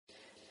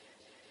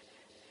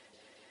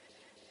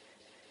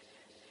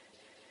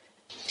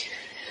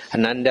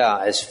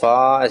Ananda, as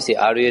far as the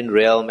Aryan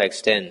realm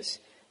extends,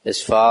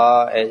 as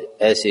far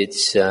as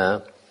its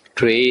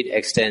trade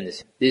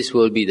extends, this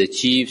will be the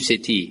chief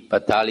city,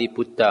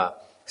 Pataliputta,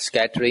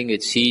 scattering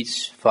its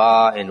seeds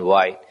far and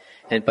wide.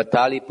 And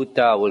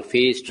Pataliputta will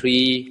face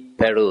 3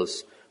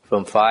 perils,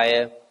 from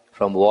fire,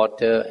 from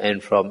water,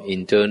 and from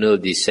internal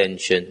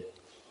dissension.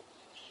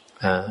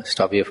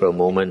 Stop here for a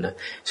moment.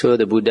 So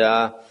the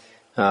Buddha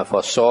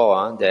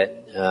foresaw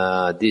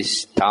that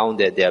this town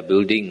that they are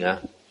building,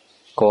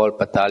 called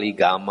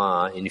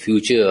Pataligama, in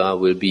future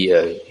will be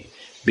a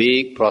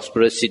big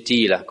prosperous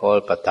city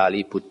called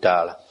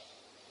Pataliputta.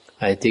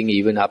 I think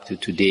even up to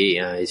today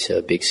it's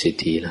a big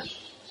city.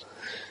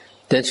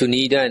 Then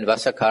Sunida and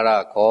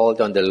Vasakara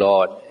called on the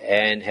Lord,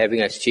 and having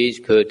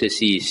exchanged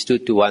courtesies,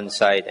 stood to one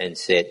side and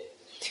said,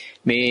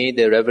 "May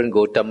the Reverend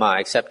Gotama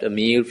accept a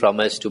meal from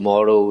us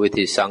tomorrow with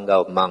his Sangha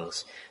of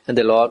monks." And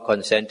the Lord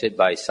consented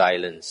by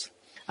silence.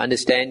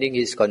 Understanding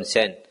his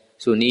consent,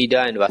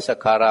 Sunida and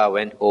Vasakara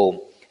went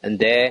home, and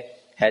there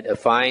had a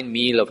fine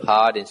meal of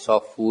hard and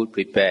soft food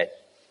prepared.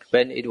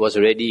 When it was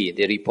ready,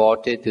 they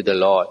reported to the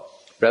Lord,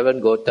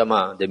 "Reverend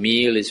Gotama, the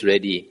meal is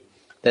ready."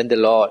 Then the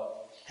Lord,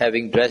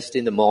 having dressed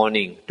in the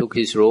morning, took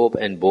his robe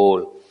and bowl,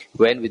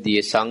 went with the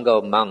Sangha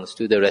of monks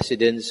to the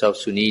residence of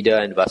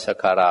Sunida and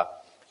Vasakara,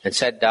 and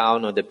sat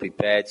down on the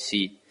prepared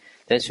seat.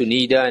 Then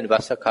Sunida and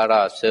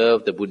Vasakara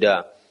served the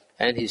Buddha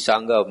and his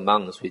Sangha of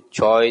monks with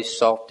choice,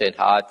 soft and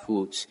hard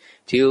foods,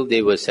 till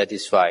they were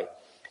satisfied.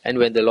 And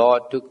when the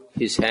Lord took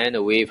his hand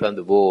away from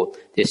the bowl,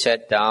 they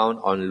sat down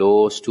on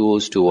low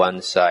stools to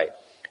one side.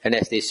 And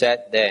as they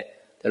sat there,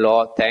 the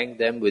Lord thanked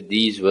them with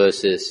these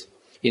verses.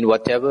 "In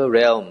whatever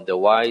realm the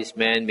wise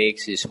man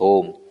makes his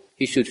home,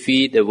 he should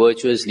feed the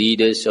virtuous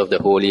leaders of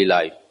the holy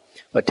life.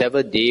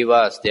 Whatever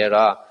devas there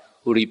are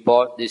who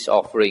report this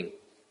offering,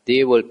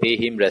 they will pay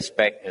him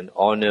respect and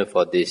honor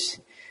for this.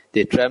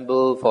 They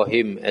tremble for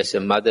him as a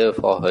mother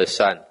for her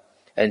son,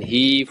 and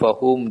he for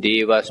whom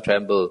devas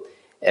tremble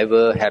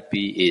ever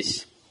happy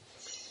is."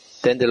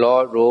 Then the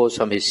Lord rose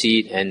from his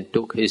seat and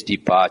took his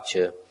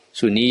departure.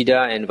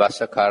 Sunida and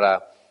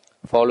Vasakara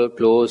followed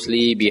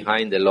closely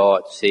behind the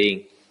Lord,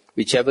 saying,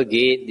 "Whichever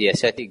gate the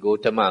ascetic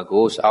Gotama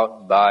goes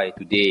out by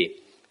today,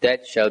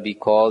 that shall be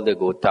called the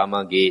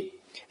Gotama gate.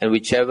 And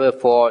whichever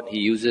ford he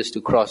uses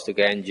to cross the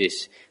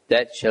Ganges,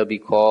 that shall be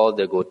called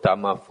the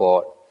Gotama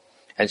ford."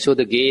 And so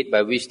the gate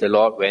by which the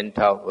Lord went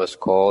out was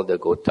called the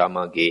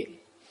Gotama gate.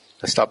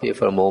 I'll stop here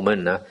for a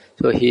moment.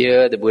 So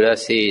here the Buddha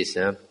says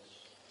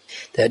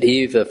that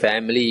if a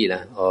family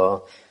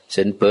or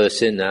certain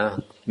person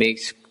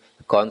makes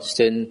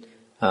constant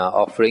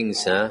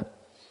offerings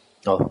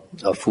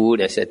of food,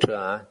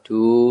 etc.,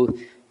 to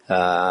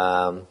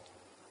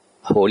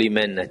holy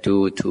men,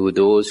 to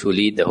those who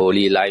lead the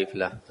holy life,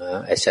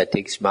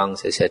 ascetics,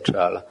 monks,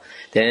 etc.,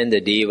 then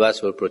the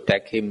devas will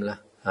protect him.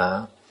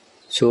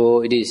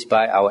 So it is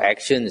by our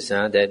actions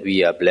that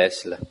we are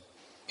blessed,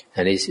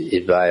 and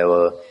it's by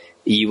our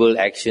evil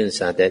actions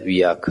that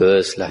we are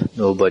cursed.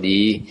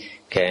 Nobody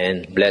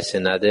can bless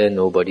another,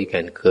 nobody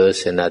can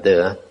curse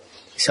another.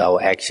 It's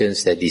our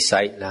actions that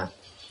decide.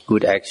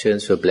 Good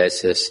actions will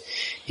bless us,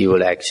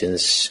 evil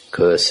actions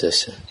curse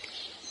us.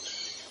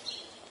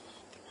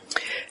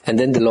 And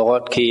then the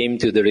Lord came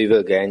to the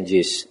river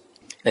Ganges,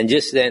 and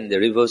just then the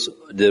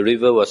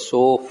river was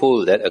so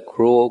full that a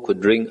crow could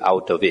drink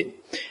out of it.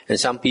 And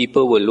some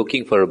people were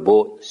looking for a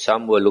boat,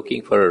 some were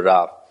looking for a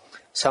raft,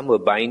 some were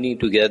binding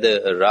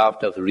together a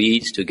raft of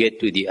reeds to get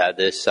to the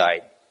other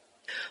side.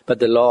 But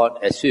the Lord,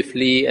 as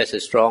swiftly as a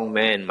strong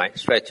man might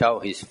stretch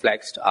out his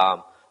flexed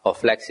arm or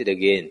flex it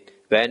again,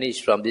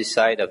 vanished from this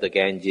side of the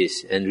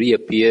Ganges and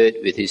reappeared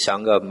with his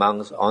Sangha of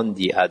monks on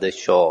the other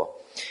shore.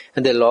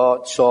 And the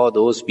Lord saw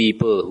those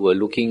people who were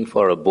looking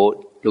for a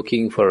boat,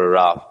 looking for a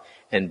raft,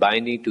 and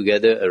binding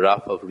together a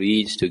raft of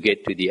reeds to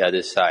get to the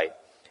other side.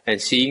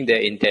 And seeing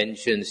their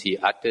intentions, he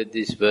uttered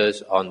this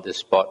verse on the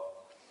spot.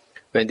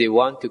 When they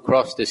want to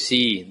cross the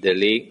sea, the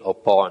lake or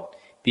pond,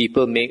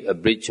 people make a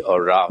bridge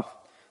or raft.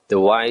 The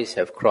wise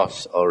have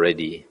crossed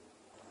already.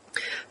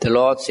 The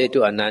Lord said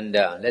to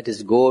Ananda, "Let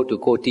us go to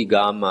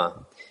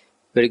Kotigama."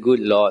 "Very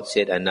good, Lord,"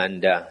 said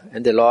Ananda.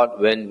 And the Lord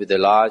went with a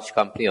large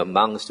company of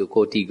monks to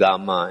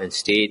Kotigama and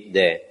stayed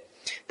there.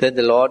 Then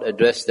the Lord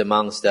addressed the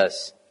monks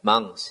thus,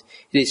 "Monks,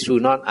 it is through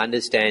not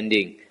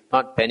understanding,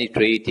 not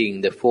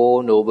penetrating the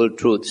 4 noble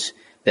truths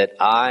that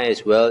I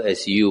as well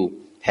as you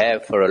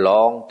have for a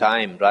long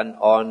time run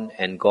on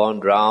and gone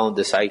round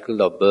the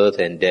cycle of birth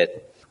and death.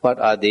 What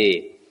are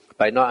they?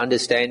 By not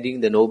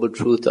understanding the noble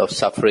truth of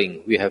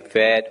suffering, we have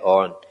fared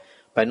on.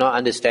 By not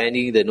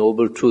understanding the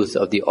noble truth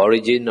of the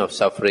origin of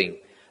suffering,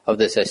 of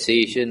the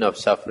cessation of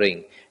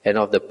suffering, and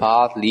of the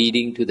path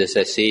leading to the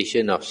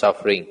cessation of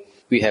suffering,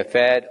 we have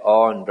fared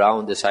on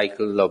round the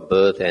cycle of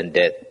birth and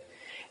death.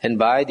 And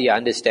by the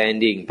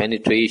understanding,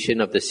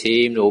 penetration of the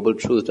same noble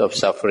truth of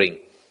suffering,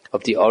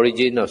 of the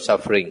origin of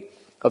suffering,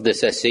 of the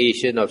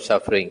cessation of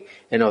suffering,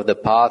 and of the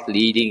path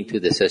leading to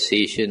the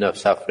cessation of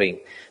suffering,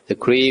 the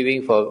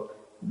craving for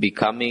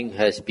becoming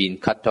has been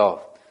cut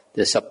off,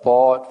 the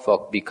support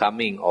for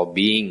becoming or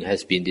being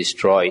has been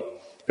destroyed.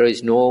 There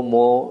is no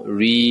more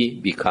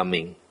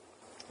re-becoming.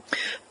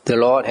 The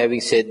Lord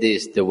having said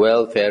this, the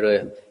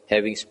wayfarer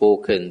having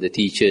spoken, the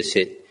teacher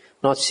said,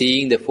 not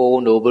seeing the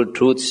Four Noble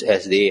Truths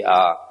as they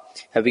are,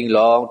 having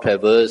long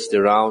traversed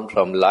around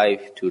from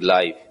life to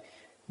life,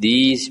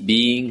 these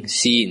being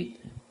seen,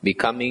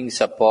 becoming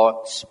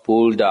supports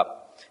pulled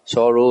up,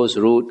 sorrow's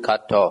root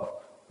cut off,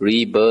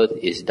 rebirth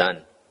is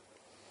done.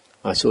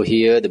 So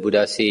here the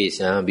Buddha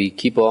says, we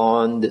keep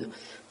on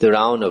the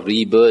round of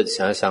rebirths,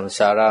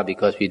 samsara,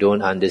 because we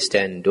don't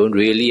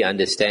really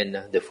understand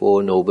the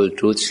Four Noble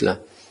Truths.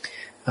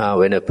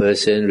 When a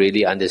person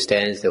really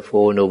understands the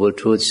Four Noble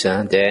Truths,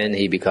 then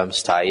he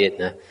becomes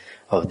tired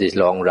of this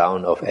long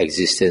round of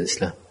existence.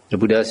 The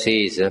Buddha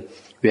says,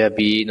 we have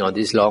been on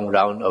this long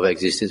round of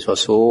existence for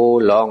so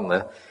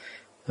long,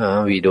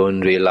 we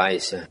don't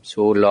realize,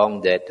 so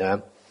long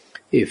that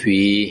if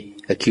we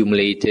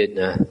accumulated,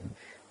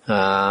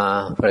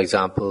 for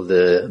example,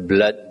 the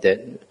blood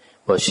that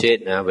was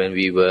shed when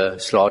we were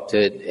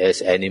slaughtered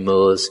as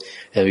animals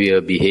and we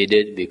were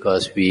beheaded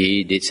because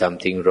we did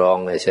something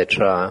wrong,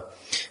 etc.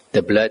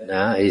 The blood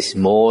is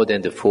more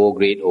than the four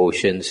great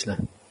oceans.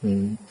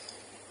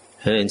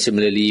 And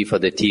similarly, for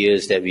the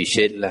tears that we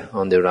shed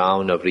on the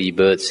round of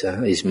rebirths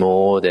is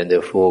more than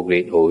the four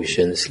great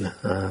oceans.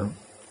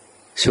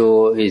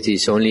 So it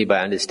is only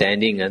by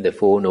understanding the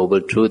Four Noble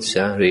Truths,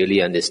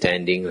 really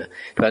understanding.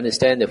 To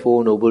understand the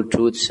Four Noble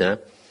Truths,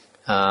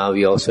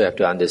 we also have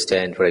to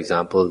understand, for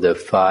example, the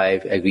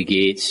five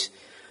aggregates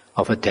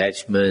of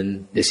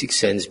attachment, the six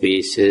sense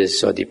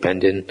bases or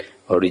dependent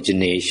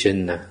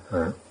origination.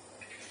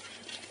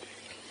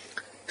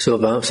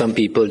 So some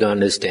people don't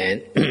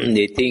understand.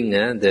 They think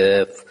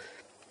the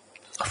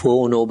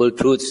Four Noble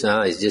Truths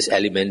is just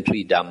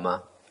elementary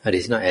Dhamma. It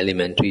is not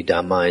elementary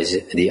Dhamma,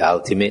 it's the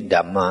ultimate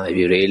Dhamma. If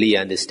you really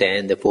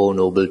understand the Four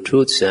Noble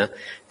Truths,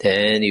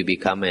 then you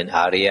become an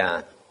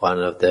Arya, one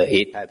of the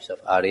 8 types of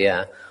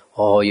Arya,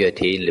 or you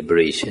attain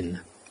liberation.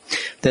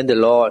 Then the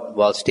Lord,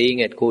 while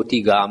staying at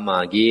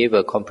Kotigama, gave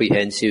a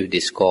comprehensive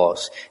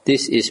discourse.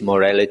 This is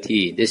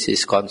morality, this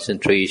is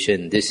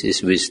concentration, this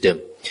is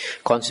wisdom.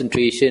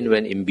 Concentration,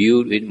 when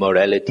imbued with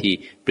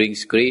morality,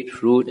 brings great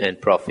fruit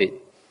and profit.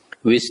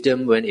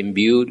 Wisdom, when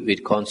imbued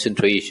with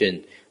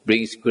concentration,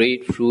 brings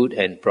great fruit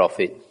and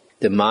profit.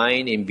 The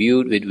mind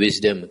imbued with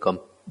wisdom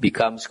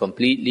becomes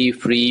completely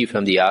free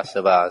from the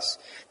asavas,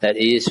 that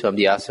is, from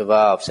the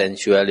asava of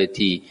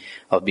sensuality,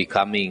 of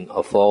becoming,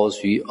 of false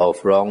view,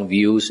 of wrong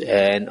views,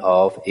 and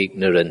of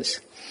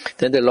ignorance.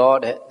 Then the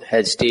Lord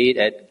had stayed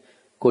at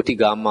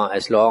Kotigama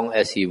as long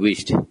as he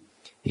wished.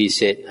 He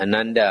said,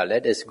 Ananda,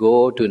 let us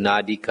go to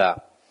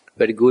Nadika.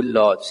 Very good,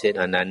 Lord, said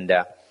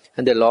Ananda.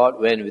 And the Lord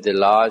went with a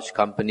large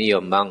company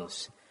of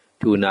monks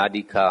to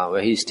Nadika,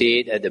 where he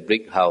stayed at the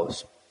brick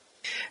house.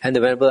 And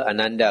the Venerable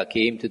Ananda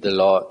came to the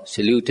Lord,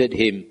 saluted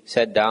him,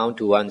 sat down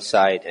to one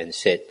side and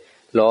said,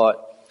 Lord,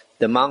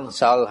 the monk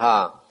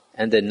Salha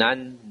and the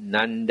nun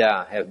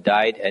Nanda have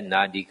died at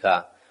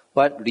Nadika.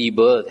 What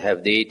rebirth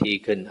have they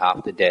taken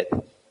after death?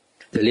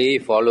 The lay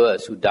follower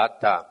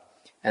Sudatta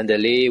and the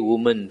lay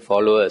woman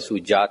follower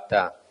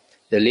Sujata,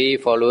 the lay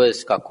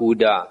followers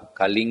Kakuda,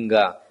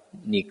 Kalinga,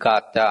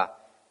 Nikata,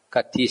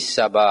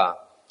 Katisaba,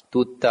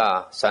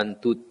 Tutta,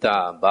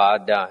 Santutta,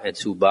 Bada and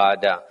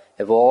Subada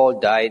have all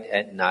died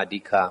at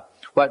Nadika.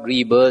 What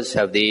rebirths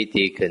have they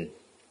taken?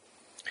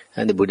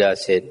 And the Buddha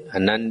said,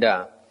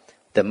 Ananda,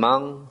 the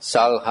monk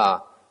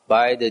Salha,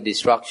 by the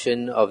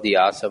destruction of the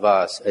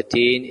asavas,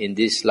 attained in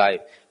this life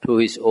through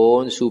his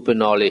own super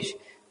knowledge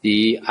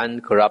the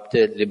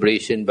uncorrupted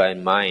liberation by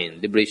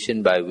mind,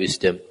 liberation by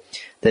wisdom.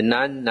 The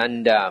nun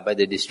Nanda, by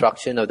the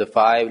destruction of the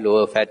 5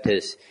 lower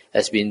fetters,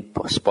 has been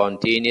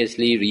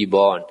spontaneously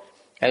reborn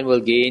and will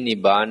gain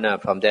Nibbana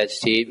from that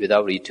state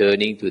without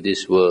returning to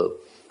this world.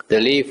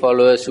 The lay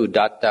follower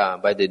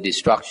Sudatta, by the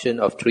destruction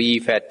of 3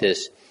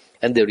 fetters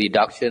and the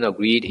reduction of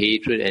greed,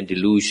 hatred and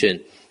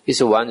delusion,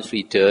 is a once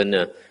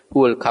returner who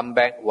will come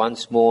back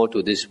once more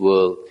to this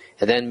world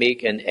and then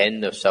make an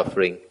end of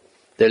suffering.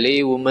 The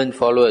lay woman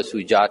follower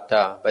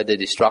Sujata, by the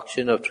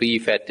destruction of 3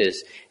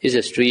 fetters, is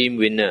a stream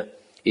winner,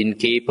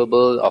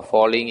 incapable of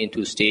falling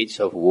into states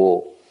of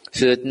woe,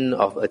 certain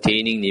of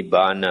attaining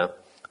Nibbana.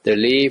 The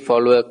lay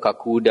follower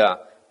Kakuda,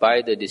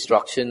 by the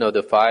destruction of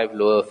the 5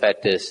 lower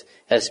fetters,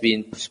 has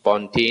been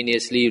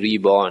spontaneously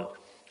reborn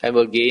and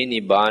will gain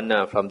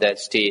Nibbana from that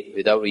state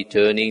without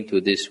returning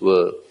to this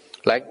world.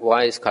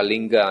 Likewise,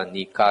 Kalinga,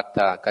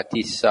 Nikata,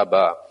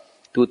 Katisaba,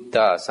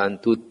 Tutta,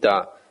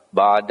 Santutta,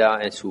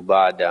 Bada and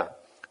Subada.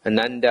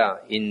 Ananda,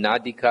 in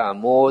Nadika,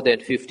 more than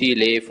 50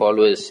 lay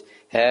followers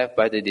have,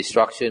 by the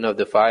destruction of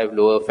the 5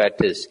 lower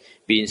fetters,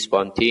 been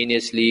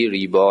spontaneously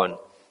reborn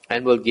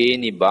and will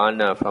gain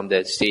Nibbana from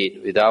that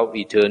state without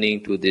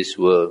returning to this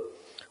world.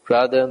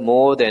 Rather,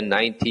 more than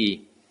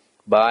 90,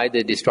 by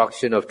the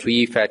destruction of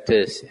 3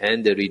 fetters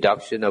and the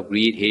reduction of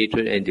greed,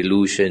 hatred and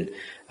delusion,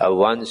 are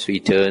once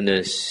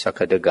returners,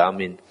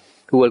 Sakadagamin,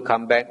 who will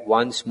come back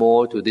once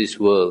more to this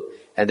world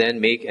and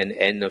then make an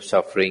end of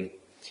suffering.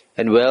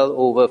 and well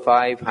over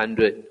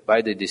 500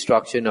 by the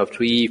destruction of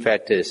 3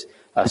 factors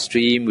are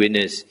stream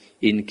winners,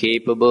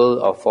 incapable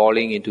of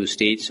falling into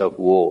states of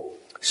woe,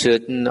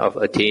 certain of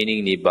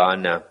attaining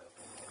Nibbana.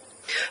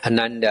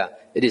 Ananda,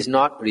 it is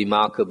not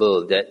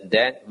remarkable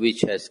that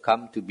which has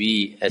come to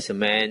be as a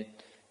man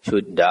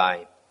should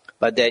die,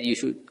 but that you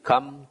should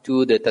come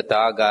to the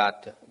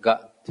Tathagata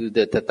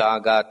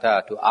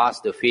to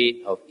ask the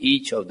fate of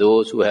each of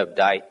those who have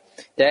died.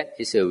 That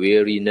is a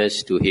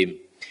weariness to him.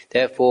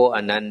 Therefore,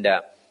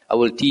 Ananda, I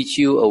will teach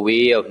you a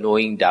way of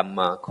knowing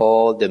Dhamma,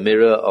 called the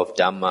mirror of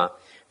Dhamma,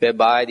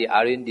 whereby the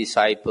Aryan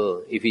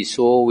disciple, if he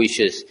so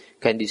wishes,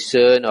 can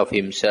discern of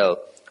himself,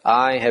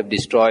 I have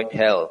destroyed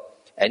hell,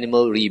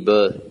 animal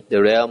rebirth,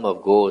 the realm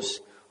of ghosts,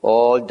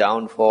 all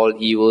downfall,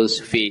 evils,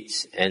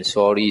 fates, and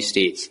sorry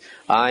states.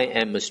 I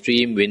am a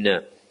stream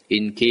winner,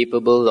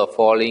 incapable of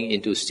falling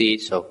into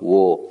states of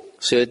woe,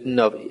 certain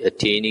of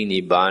attaining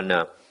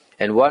Nibbana.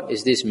 And what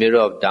is this mirror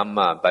of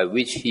Dhamma by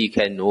which he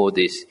can know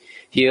this?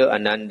 Here,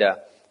 Ananda,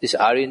 this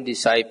Aryan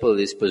disciple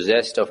is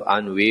possessed of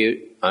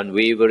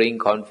unwavering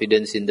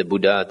confidence in the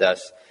Buddha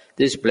thus.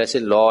 This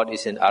blessed Lord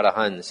is an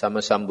Arahant,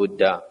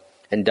 Sammasambuddha,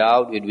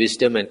 endowed with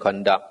wisdom and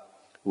conduct,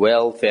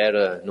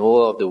 wayfarer,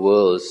 knower of the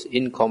worlds,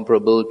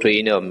 incomparable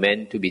trainer of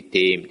men to be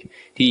tamed,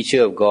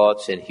 teacher of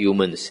gods and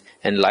humans,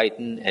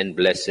 enlightened and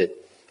blessed.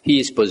 He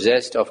is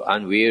possessed of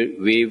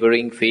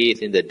unwavering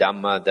faith in the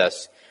Dhamma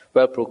thus.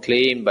 Well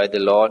proclaimed by the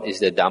Lord is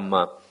the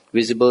Dhamma,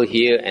 visible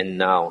here and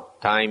now,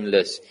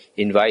 timeless,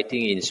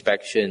 inviting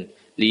inspection,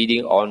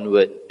 leading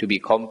onward, to be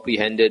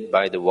comprehended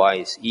by the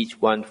wise, each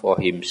one for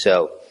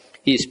himself.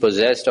 He is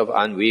possessed of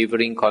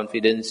unwavering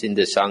confidence in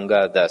the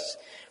Sangha thus.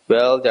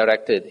 Well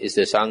directed is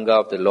the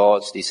Sangha of the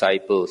Lord's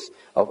disciples,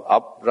 of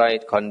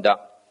upright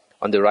conduct,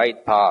 on the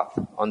right path,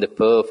 on the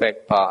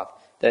perfect path,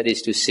 that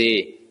is to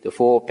say, the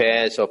 4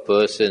 pairs of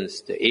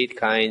persons, the 8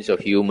 kinds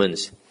of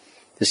humans.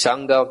 The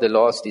Sangha of the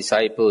Lord's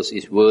disciples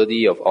is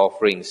worthy of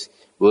offerings,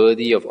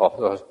 worthy of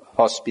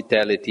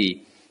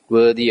hospitality,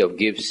 worthy of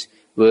gifts,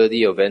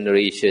 worthy of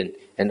veneration,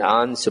 an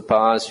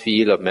unsurpassed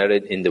field of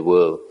merit in the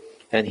world.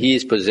 And he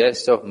is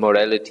possessed of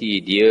morality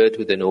dear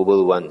to the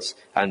noble ones,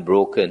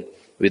 unbroken,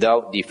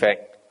 without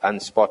defect,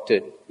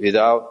 unspotted,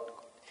 without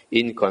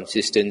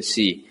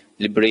inconsistency,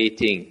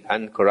 liberating,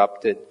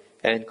 uncorrupted,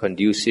 and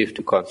conducive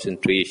to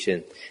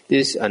concentration.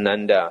 This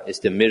Ananda is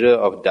the mirror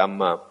of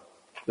Dhamma,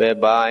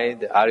 whereby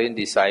the Aryan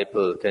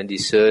disciple can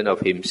discern of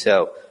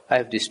himself, I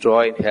have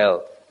destroyed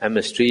hell, I am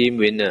a stream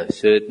winner,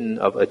 certain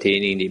of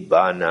attaining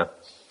Nibbana.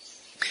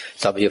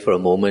 Stop here for a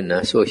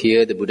moment. So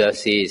here the Buddha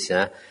says,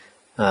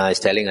 is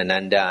telling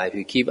Ananda, if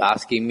you keep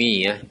asking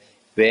me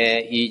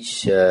where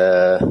each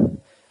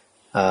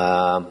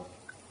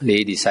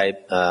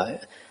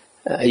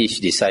each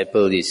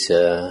disciple is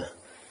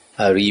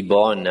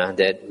reborn,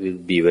 that will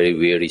be very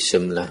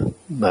wearisome.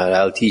 But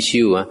I'll teach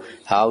you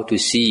how to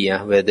see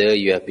whether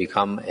you have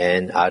become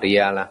an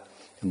Arya.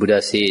 The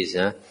Buddha says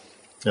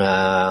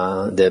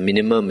the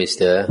minimum is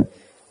the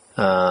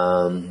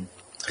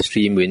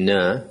stream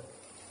winner,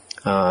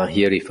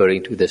 here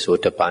referring to the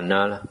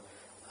Sotapanna.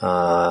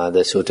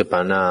 The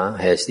Sotapanna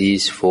has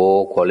these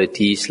 4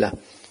 qualities.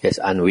 Has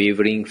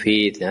unwavering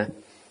faith,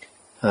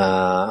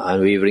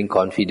 unwavering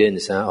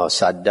confidence or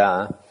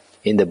saddha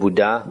in the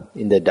Buddha,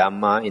 in the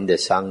Dhamma, in the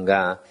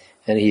Sangha,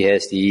 and he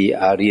has the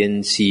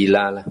Aryan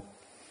Sila,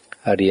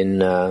 Aryan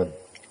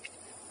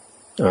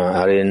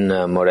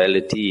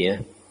morality.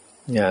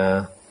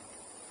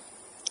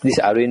 This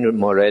Aryan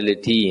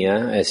morality,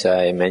 as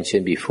I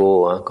mentioned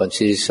before,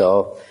 consists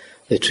of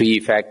the 3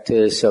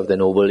 factors of the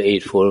Noble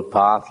Eightfold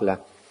Path,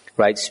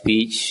 right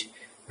speech,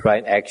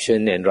 right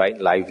action, and right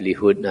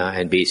livelihood,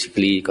 and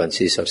basically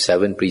consists of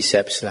 7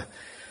 precepts.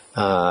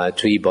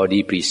 3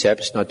 body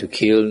precepts, not to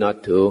kill,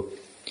 not to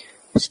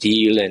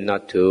steal, and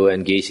not to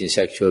engage in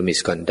sexual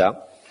misconduct,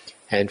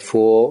 and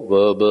 4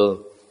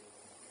 verbal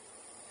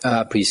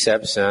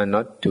precepts,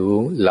 not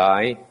to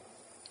lie,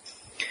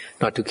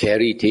 not to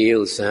carry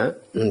tales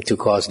to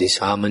cause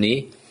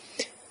disharmony,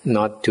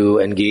 not to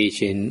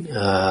engage in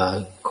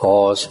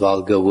coarse,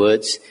 vulgar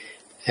words,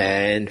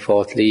 and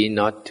 4thly,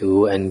 not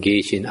to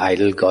engage in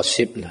idle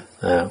gossip.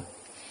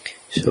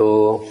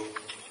 So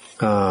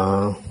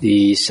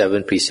these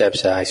 7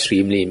 precepts are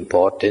extremely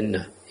important.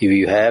 If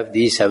you have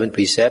these 7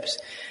 precepts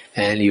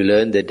and you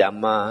learn the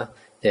Dhamma,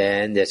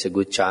 then there's a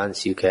good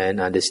chance you can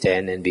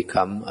understand and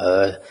become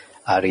a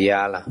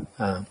Arya.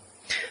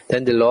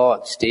 Then the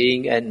Lord,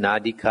 staying at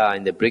Nadika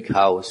in the brick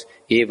house,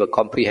 gave a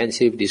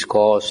comprehensive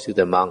discourse to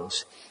the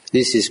monks.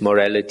 This is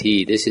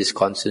morality, this is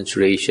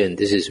concentration,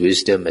 this is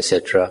wisdom,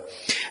 etc.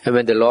 And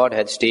when the Lord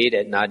had stayed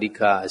at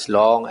Nadika as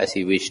long as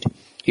he wished,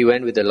 he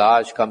went with a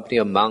large company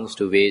of monks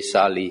to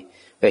Vesali,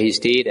 where he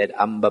stayed at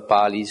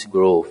Ambapali's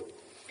grove.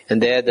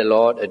 And there the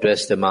Lord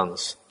addressed the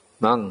monks.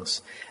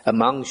 Monks, a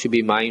monk should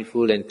be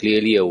mindful and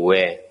clearly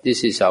aware.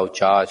 This is our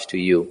charge to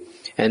you.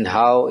 And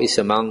how is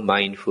a monk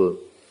mindful?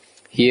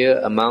 Here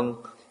a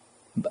monk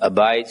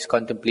abides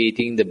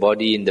contemplating the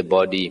body in the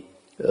body,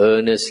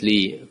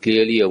 earnestly,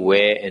 clearly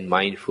aware and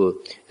mindful,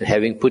 and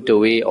having put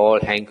away all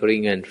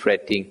hankering and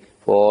fretting,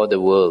 for the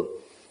world.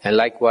 And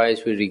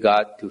likewise with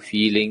regard to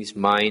feelings,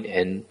 mind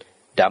and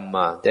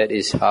Dhamma, that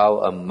is how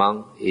a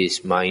monk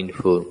is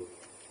mindful.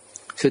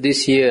 So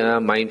this here,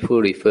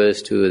 mindful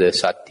refers to the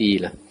sati,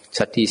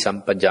 sati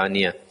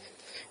sampajanya.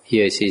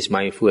 Here it says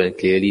mindful and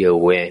clearly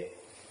aware.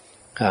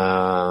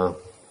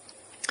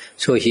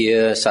 So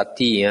here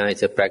sati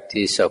is a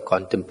practice of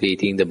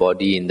contemplating the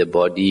body in the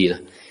body,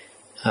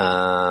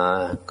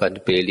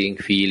 contemplating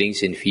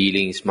feelings in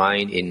feelings,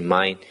 mind in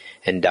mind,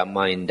 and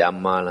Dhamma in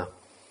Dhamma.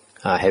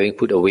 Having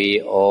put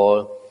away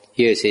all,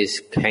 here it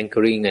says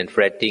hankering and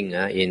fretting.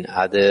 In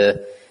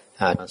other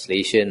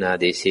translation,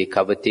 they say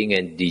coveting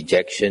and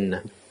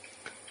dejection.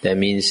 That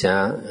means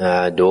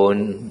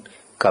don't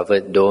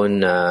covet,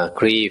 don't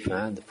crave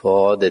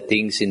for the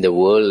things in the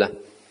world.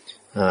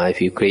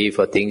 If you crave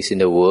for things in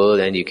the world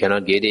and you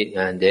cannot get it,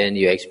 and then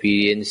you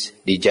experience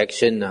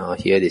dejection.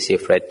 Here they say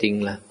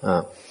fretting.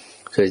 So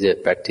it's the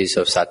practice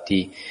of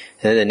sati. And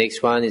then the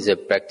next one is the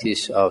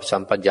practice of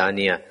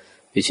sampajanya,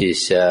 which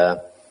is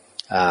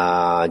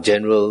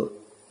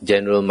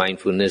general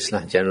mindfulness,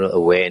 general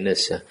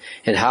awareness.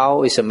 And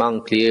how is a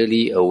monk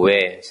clearly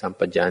aware?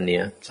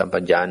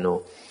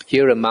 Sampajano.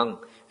 Here a monk,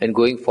 and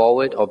going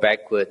forward or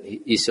backward,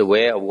 he is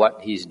aware of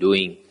what he is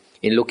doing.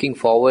 In looking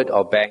forward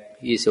or back,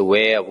 he is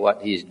aware of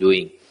what he is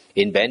doing.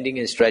 In bending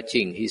and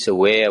stretching, he is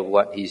aware of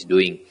what he is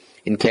doing.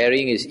 In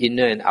carrying his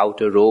inner and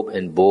outer robe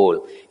and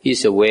bowl, he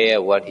is aware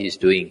of what he is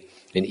doing.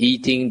 In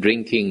eating,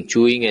 drinking,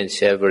 chewing and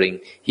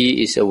savoring,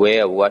 he is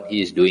aware of what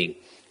he is doing.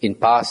 In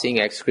passing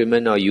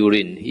excrement or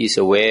urine, he is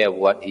aware of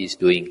what he is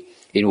doing.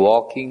 In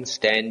walking,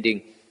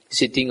 standing,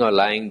 sitting or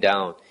lying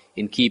down,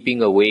 in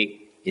keeping awake,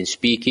 in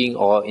speaking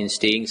or in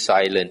staying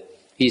silent,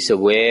 he is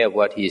aware of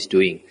what he is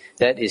doing.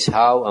 That is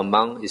how a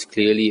monk is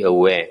clearly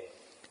aware.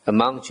 A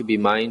monk should be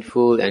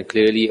mindful and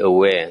clearly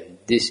aware.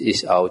 This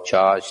is our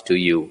charge to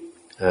you.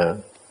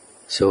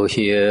 So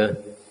here,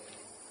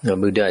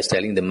 Buddha is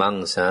telling the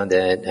monks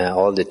that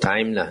all the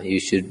time you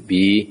should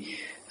be,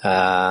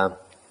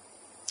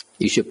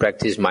 you should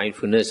practice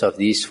mindfulness of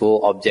these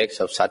four objects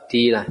of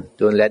sati.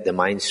 Don't let the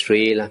mind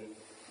stray.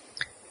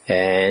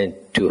 And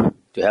to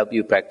help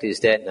you practice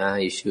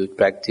that, you should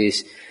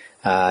practice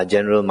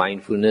general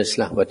mindfulness.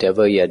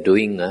 Whatever you are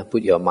doing,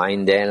 put your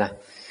mind there.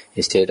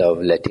 Instead of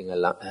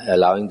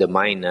allowing the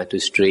mind to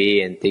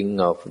stray and think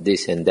of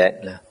this and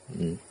that.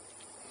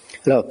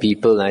 A lot of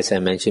people, as I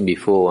mentioned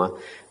before,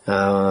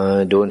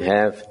 don't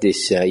have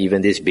this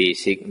even this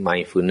basic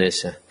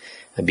mindfulness,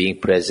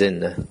 being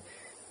present.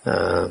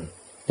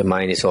 The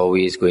mind is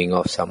always going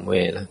off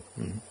somewhere.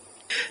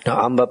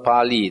 Now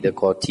Ambapali, the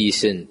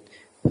courtesan,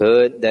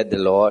 heard that the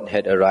Lord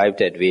had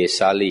arrived at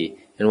Vesali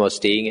and was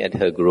staying at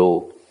her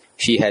grove.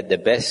 She had the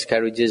best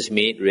carriages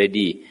made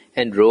ready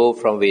and drove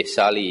from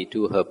Vesali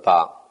to her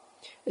park.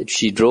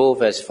 She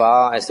drove as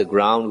far as the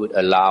ground would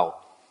allow,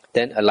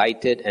 then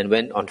alighted and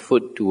went on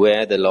foot to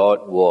where the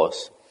Lord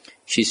was.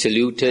 She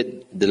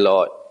saluted the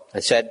Lord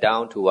and sat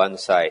down to one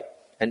side.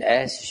 And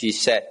as she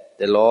sat,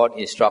 the Lord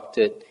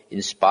instructed,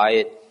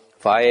 inspired,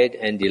 fired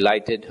and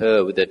delighted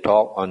her with a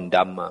talk on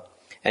Dhamma.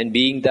 And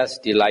being thus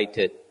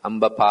delighted,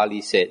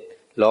 Ambapali said,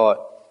 Lord,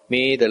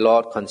 may the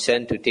Lord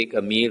consent to take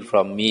a meal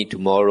from me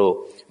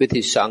tomorrow with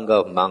his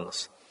Sangha of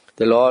monks.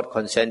 The Lord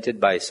consented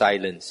by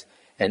silence,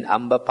 and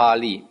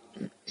Ambapali,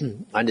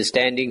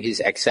 understanding his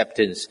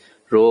acceptance,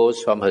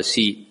 rose from her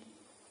seat,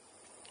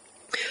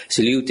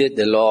 saluted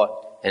the Lord,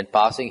 and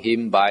passing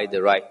him by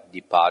the right,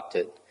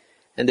 departed.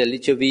 And the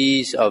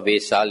Lichavis of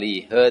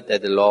Vesali heard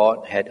that the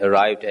Lord had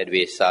arrived at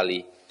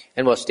Vesali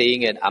and was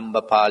staying at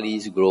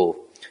Ambapali's grove.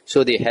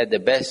 So they had the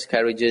best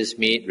carriages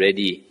made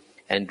ready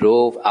and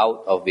drove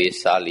out of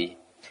Vesali.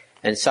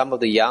 And some of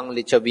the young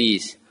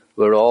Lichavis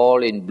were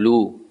all in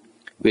blue,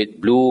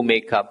 with blue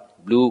makeup,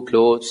 blue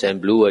clothes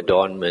and blue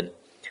adornment,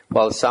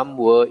 while some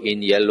were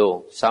in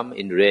yellow, some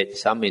in red,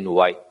 some in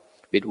white,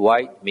 with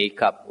white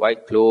makeup,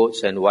 white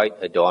clothes and white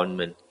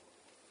adornment.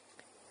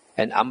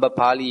 And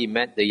Ambapali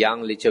met the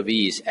young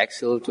Lichavis,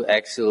 axle to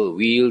axle,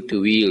 wheel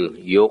to wheel,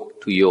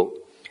 yoke to yoke.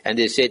 And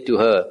they said to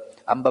her,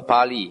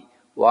 Ambapali,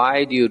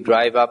 why do you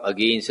drive up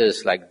against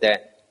us like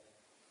that?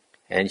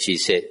 And she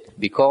said,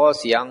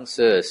 because, young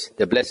sirs,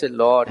 the blessed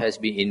Lord has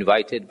been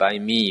invited by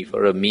me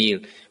for a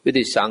meal with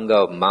his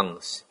Sangha of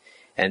monks.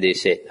 And they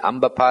said,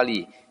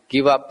 Ambapali,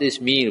 give up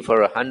this meal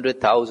for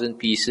 100,000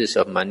 pieces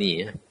of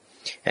money.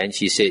 And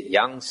she said,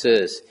 young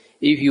sirs,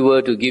 if you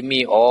were to give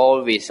me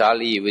all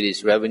Vesali with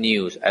its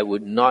revenues, I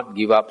would not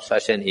give up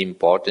such an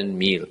important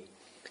meal.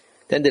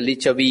 Then the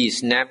Lichavis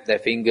snapped their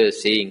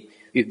fingers, saying,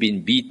 we've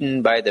been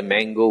beaten by the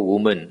mango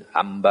woman,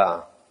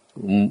 Amba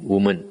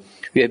woman.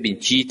 We have been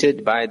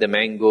cheated by the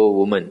mango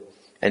woman.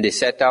 And they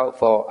set out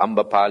for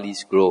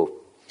Ambapali's grove.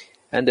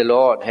 And the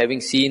Lord,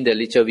 having seen the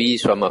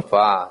Lichavis from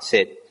afar,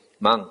 said,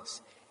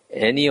 monks,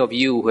 any of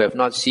you who have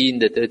not seen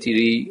the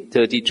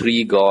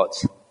 33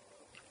 gods,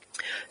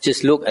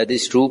 just look at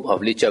this group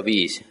of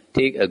Lichavis.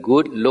 Take a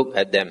good look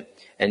at them,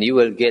 and you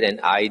will get an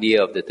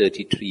idea of the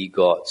 33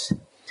 gods.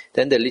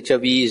 Then the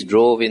Lichavis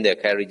drove in their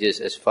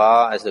carriages as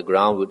far as the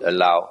ground would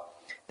allow.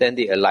 Then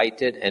they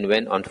alighted and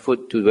went on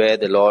foot to where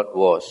the Lord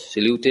was,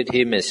 saluted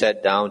him and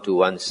sat down to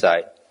one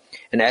side.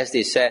 And as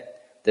they sat,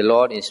 the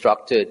Lord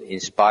instructed,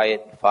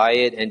 inspired,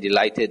 fired and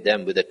delighted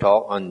them with a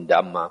talk on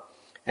Dhamma.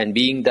 And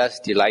being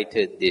thus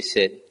delighted, they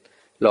said,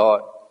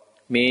 Lord,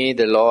 may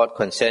the Lord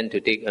consent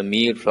to take a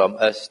meal from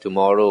us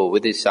tomorrow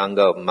with his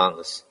Sangha of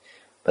monks.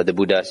 But the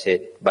Buddha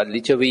said, But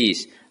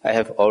Lichavis, I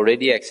have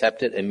already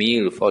accepted a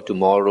meal for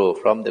tomorrow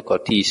from the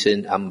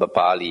courtesan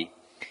Ambapali.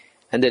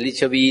 And the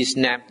Lichavis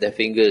snapped their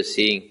fingers,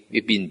 saying,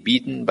 We've been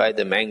beaten by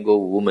the mango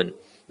woman.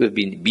 We've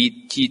been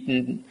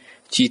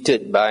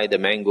cheated by the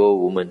mango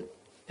woman.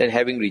 Then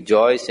having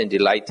rejoiced and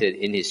delighted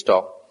in his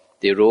talk,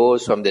 they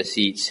rose from their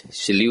seats,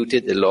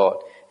 saluted the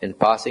Lord, and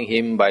passing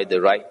him by the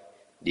right,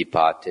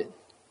 departed.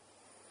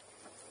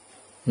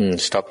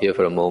 Stop here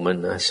for a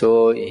moment.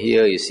 So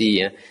here you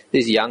see,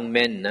 these young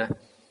men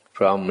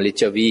from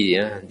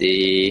Lichavi,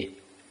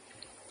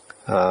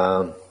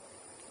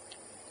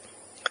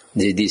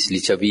 these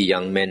Lichavi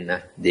young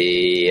men,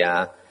 they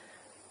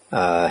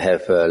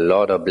have a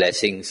lot of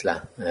blessings,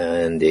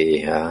 and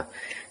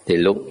they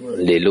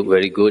look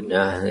very good,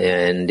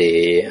 and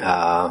they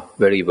are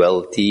very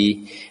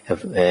wealthy,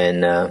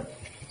 and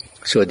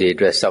so they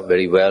dress up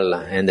very well.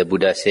 And the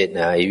Buddha said,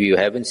 if you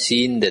haven't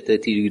seen the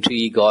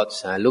 33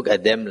 gods, look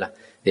at them.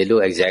 They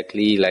look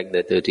exactly like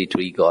the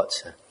 33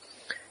 gods.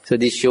 So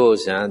this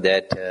shows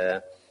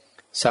that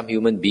some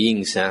human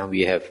beings,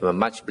 we have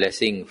much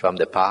blessing from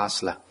the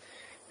past.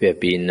 We have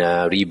been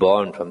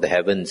reborn from the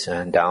heavens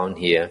down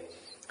here.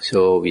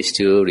 So we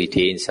still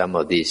retain some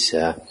of this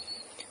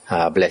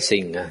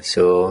blessing.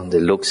 So the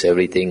looks,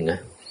 everything.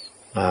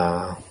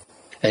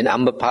 And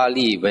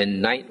Ambapali, when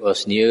night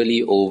was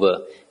nearly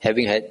over,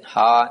 having had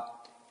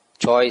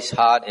choice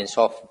hard and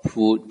soft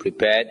food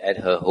prepared at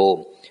her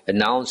home,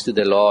 announced to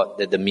the Lord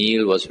that the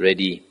meal was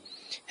ready.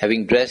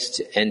 Having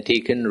dressed and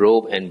taken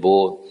robe and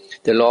bowl,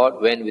 the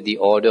Lord went with the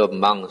order of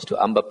monks to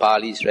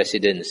Ambapali's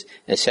residence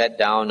and sat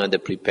down on the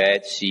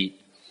prepared seat.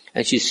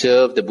 And she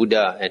served the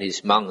Buddha and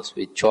his monks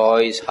with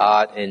choice,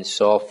 hard and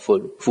soft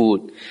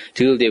food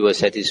till they were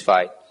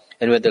satisfied.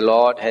 And when the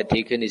Lord had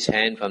taken his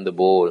hand from the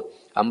bowl,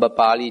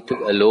 Ambapali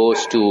took a low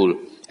stool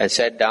and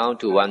sat down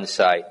to one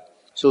side.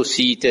 So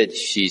seated,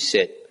 she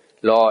said,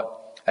 Lord,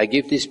 I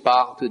give this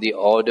park to the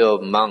order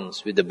of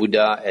monks with the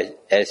Buddha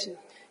as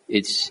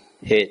its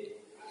head.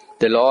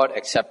 The Lord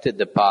accepted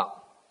the park,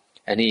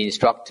 and he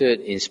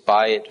instructed,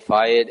 inspired,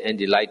 fired and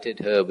delighted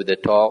her with a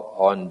talk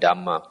on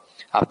Dhamma,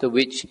 after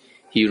which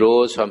he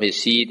rose from his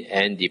seat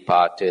and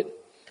departed.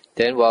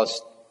 Then while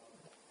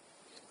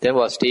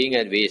staying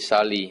at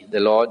Vesali, the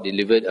Lord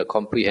delivered a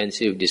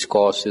comprehensive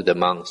discourse to the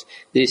monks.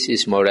 This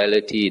is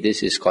morality,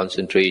 this is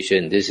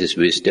concentration, this is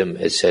wisdom,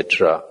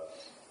 etc.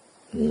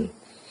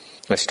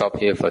 I stop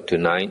here for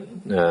tonight.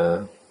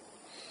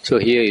 So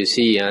here you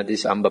see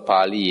this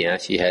Ambapali,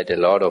 she had a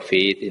lot of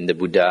faith in the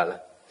Buddha.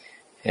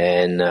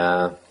 And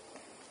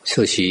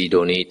so she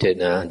donated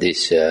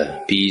this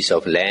piece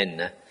of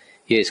land.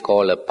 Here it's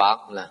called a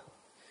park.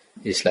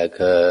 It's like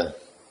a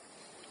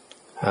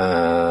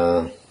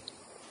how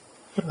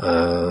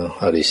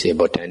do you say,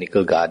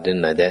 botanical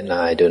garden like that.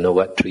 I don't know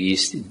what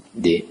trees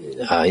they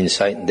are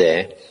inside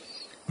there,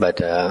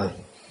 but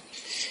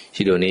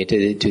she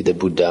donated it to the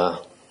Buddha,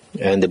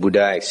 and the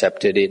Buddha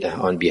accepted it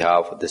on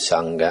behalf of the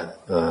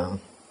Sangha.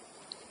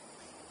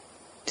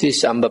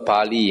 This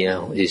Ambapali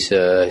is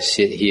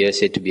here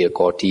said to be a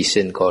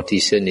courtesan.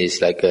 Courtesan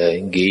is like a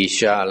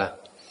geisha,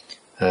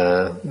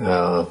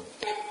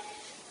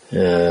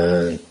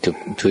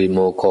 to be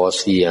more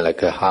costly,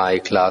 like a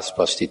high-class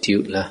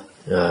prostitute.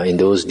 In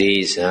those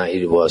days,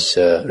 it was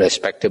a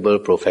respectable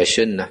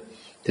profession,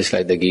 just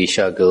like the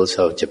geisha girls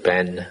of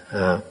Japan.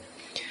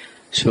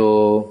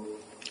 So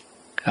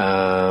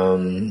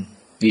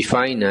we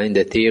find in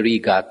the Theri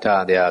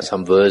Gatha there are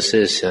some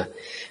verses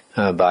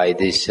by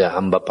this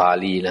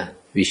Ambapali,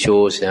 which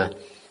shows,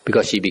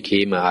 because she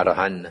became an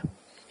Arahant,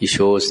 it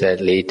shows that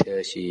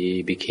later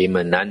she became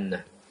a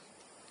nun.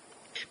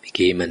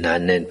 Became a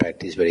nun and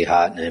practiced very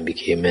hard and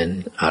became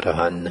an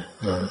Arahant.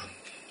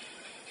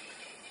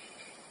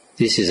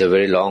 This is a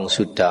very long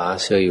sutta,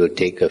 so it will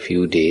take a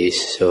few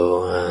days.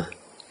 So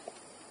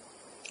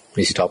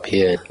we stop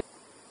here.